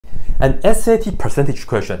An SAT percentage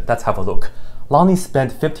question. Let's have a look. Lonnie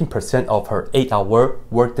spent 15% of her 8-hour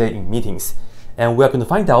workday in meetings, and we are going to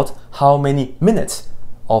find out how many minutes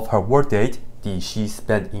of her workday did she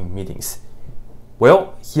spend in meetings.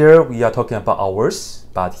 Well, here we are talking about hours,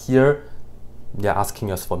 but here they are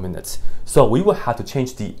asking us for minutes. So we will have to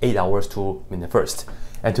change the 8 hours to minute first.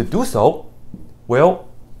 And to do so, well,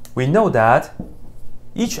 we know that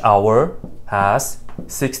each hour has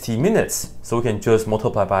 60 minutes. So we can just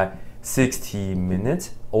multiply by 60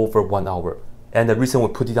 minutes over 1 hour. And the reason we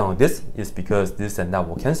put it down like this is because this and that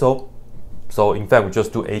will cancel. So in fact, we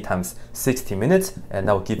just do 8 times 60 minutes, and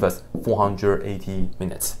that will give us 480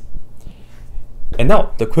 minutes. And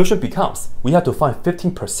now the question becomes, we have to find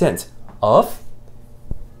 15% of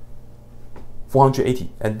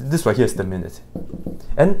 480, and this right here is the minute.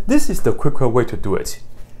 And this is the quicker way to do it.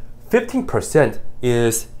 15%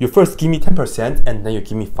 is, you first give me 10% and then you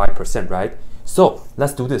give me 5%, right? So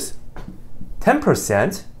let's do this.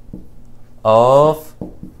 10% of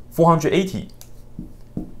 480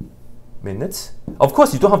 minutes. Of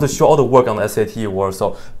course, you don't have to show all the work on the SAT or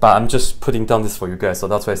so, but I'm just putting down this for you guys, so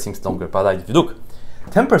that's why it seems longer. But like, if you look,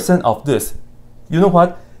 10% of this, you know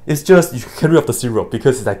what? It's just, you get rid of the 0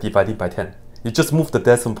 because it's like dividing by 10. You just move the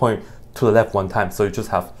decimal point to the left one time, so you just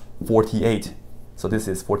have 48. So this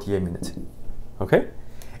is 48 minutes. Okay?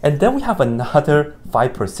 And then we have another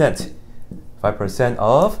 5%. 5%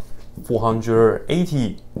 of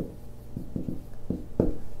 480.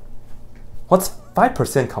 What's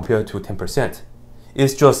 5% compared to 10%?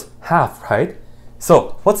 It's just half, right?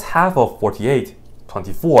 So what's half of 48?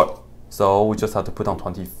 24. So we just have to put on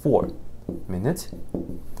 24 minutes.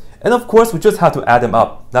 And of course, we just have to add them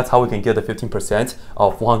up. That's how we can get the 15%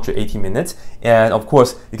 of 480 minutes. And of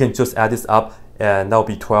course, you can just add this up, and that will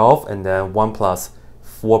be 12, and then 1 plus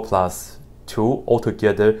 4 plus 2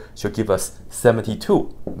 altogether should give us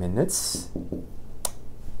 72 minutes.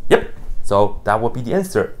 Yep, so that would be the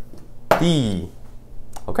answer. D.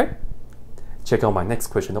 Okay, check out my next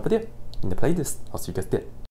question over there in the playlist. I'll see you guys there.